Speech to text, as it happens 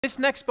This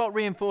next spot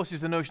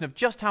reinforces the notion of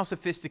just how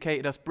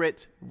sophisticated us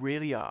Brits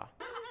really are.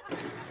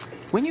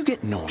 When you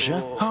get nausea,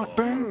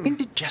 heartburn,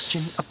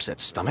 indigestion, upset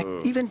stomach,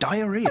 even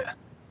diarrhea.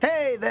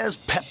 Hey, there's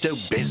Pepto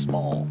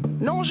Bismol.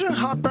 Nausea,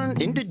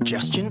 heartburn,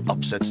 indigestion,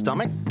 upset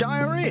stomach,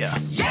 diarrhea.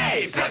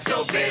 Yay,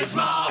 Pepto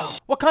Bismol!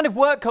 What kind of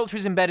work culture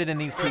is embedded in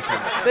these people?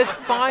 There's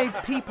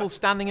 5 people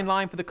standing in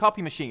line for the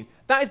copy machine.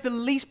 That is the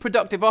least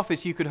productive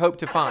office you could hope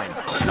to find.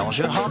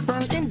 Nausea,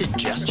 heartburn,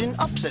 indigestion,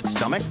 upset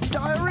stomach,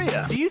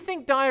 diarrhea. Do you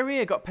think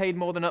diarrhea got paid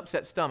more than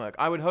upset stomach?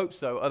 I would hope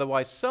so,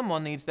 otherwise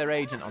someone needs their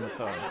agent on the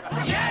phone.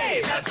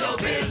 Yay, Pepto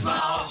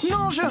Bismol!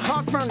 Nausea,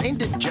 heartburn,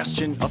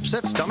 indigestion,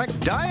 upset stomach,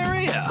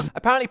 diarrhea.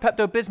 Apparently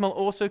Pepto Bismol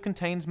also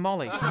contains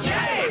Molly.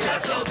 Yay,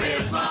 Pepto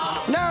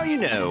Bismol! Now you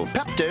know,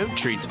 Pepto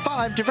treats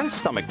 5 different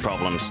stomach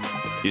problems.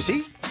 You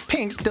see,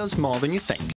 pink does more than you think.